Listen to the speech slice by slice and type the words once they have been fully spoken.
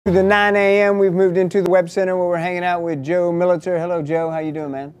To the 9 a.m. We've moved into the Web Center where we're hanging out with Joe Militer. Hello, Joe. How you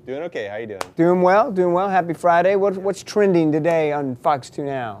doing, man? Doing okay. How you doing? Doing well. Doing well. Happy Friday. What's trending today on Fox 2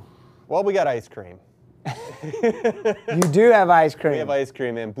 Now? Well, we got ice cream. You do have ice cream. We have ice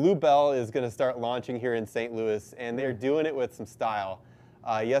cream, and Blue Bell is going to start launching here in St. Louis, and they're doing it with some style.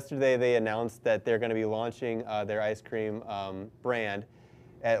 Yesterday, they announced that they're going to be launching their ice cream brand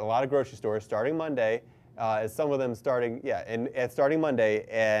at a lot of grocery stores starting Monday. Some of them starting Monday,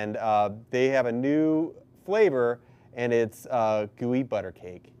 and they have a new flavor, and it's gooey butter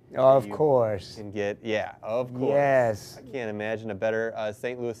cake. Of course. Can get, yeah, of course. Yes. I can't imagine a better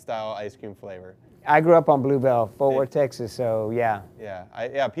St. Louis style ice cream flavor. I grew up on Blue Bell, Fort Worth, Texas, so yeah.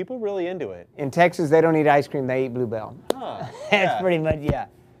 Yeah, people really into it. In Texas, they don't eat ice cream, they eat Blue Bell. Huh. That's pretty much, yeah.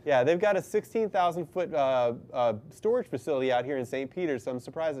 Yeah, they've got a 16,000-foot storage facility out here in St. Peter, so I'm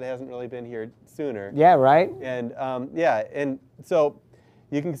surprised it hasn't really been here sooner. Yeah, right? And and so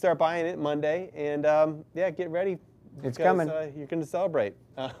you can start buying it Monday, and yeah, get ready. It's coming. You're going to celebrate.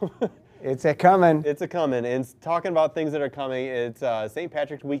 It's a coming. It's a coming. And talking about things that are coming, it's St.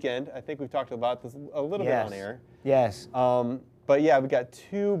 Patrick's weekend. I think we've talked about this a little bit on air. Yes. But yeah, we've got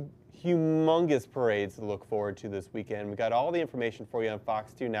two humongous parades to look forward to this weekend. We've got all the information for you on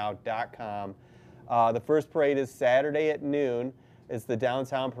fox2now.com. The first parade is Saturday at noon. It's the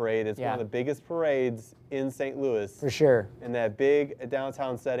Downtown Parade. It's one of the biggest parades in St. Louis. For sure. In that big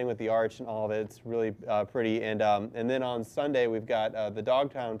downtown setting with the arch and all of it. It's really pretty. And then on Sunday, we've got the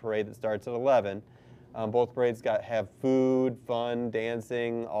Dogtown Parade that starts at 11. Both parades have food, fun,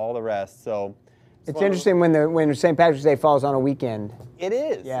 dancing, all the rest. So it's interesting when St. Patrick's Day falls on a weekend. It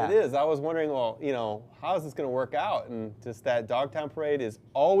is. Yeah. It is. I was wondering, well, you know, how is this going to work out? And just that Dogtown Parade is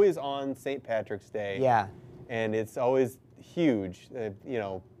always on St. Patrick's Day. Yeah. And it's always huge. You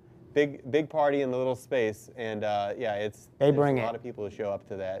know, big party in the little space. And yeah, there's a lot of people who show up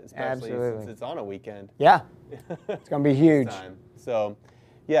to that, especially since it's on a weekend. Yeah. It's going to be huge. So,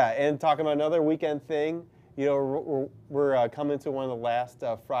 yeah, and talking about another weekend thing. You know, we're coming to one of the last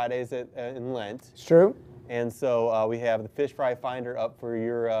Fridays in Lent. It's true. And so we have the Fish Fry Finder up for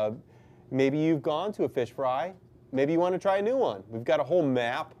your, maybe you've gone to a fish fry. Maybe you want to try a new one. We've got a whole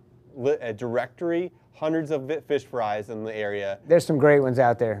map, a directory, hundreds of fish fries in the area. There's some great ones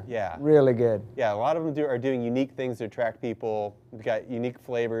out there. Yeah. Really good. Yeah, a lot of them are doing unique things to attract people. We've got unique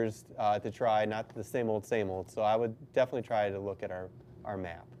flavors to try, not the same old, same old. So I would definitely try to look at our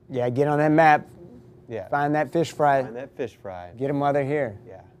map. Yeah, get on that map. Yeah. Find that fish fry. Find that fish fry. Get them while they're here.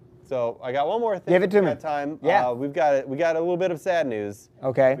 Yeah. So I got one more thing. Give it to me. Time. Yeah. We got a little bit of sad news.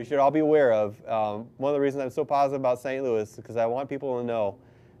 Okay. We should all be aware of. One of the reasons I'm so positive about St. Louis is because I want people to know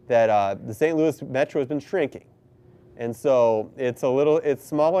that the St. Louis Metro has been shrinking, and so it's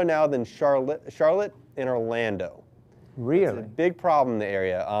smaller now than Charlotte and Orlando. Really? It's a big problem in the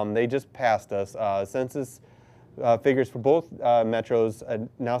area. They just passed us. Census figures for both metros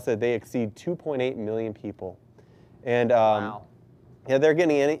now said they exceed 2.8 million people. And wow. Yeah, they're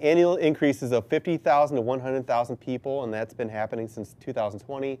getting annual increases of 50,000 to 100,000 people, and that's been happening since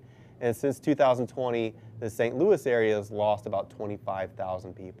 2020. And since 2020, the St. Louis area has lost about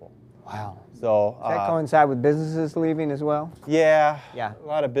 25,000 people. Wow. So does that coincide with businesses leaving as well? Yeah. Yeah. A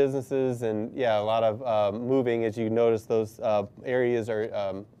lot of businesses and a lot of moving. As you notice, those areas are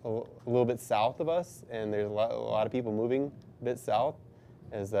a little bit south of us, and there's a lot of people moving a bit south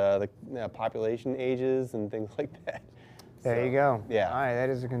as the population ages and things like that. There you go. Yeah. All right, that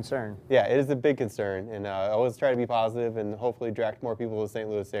is a concern. Yeah, it is a big concern, and I always try to be positive and hopefully attract more people to the St.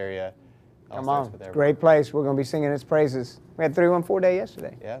 Louis area. Come on, it's a great place. We're going to be singing its praises. We had 314 Day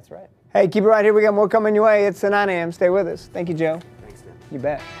yesterday. Yeah, that's right. Hey, keep it right here. We got more coming your way. It's the 9 a.m. Stay with us. Thank you, Joe. Thanks, man. You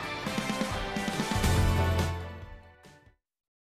bet.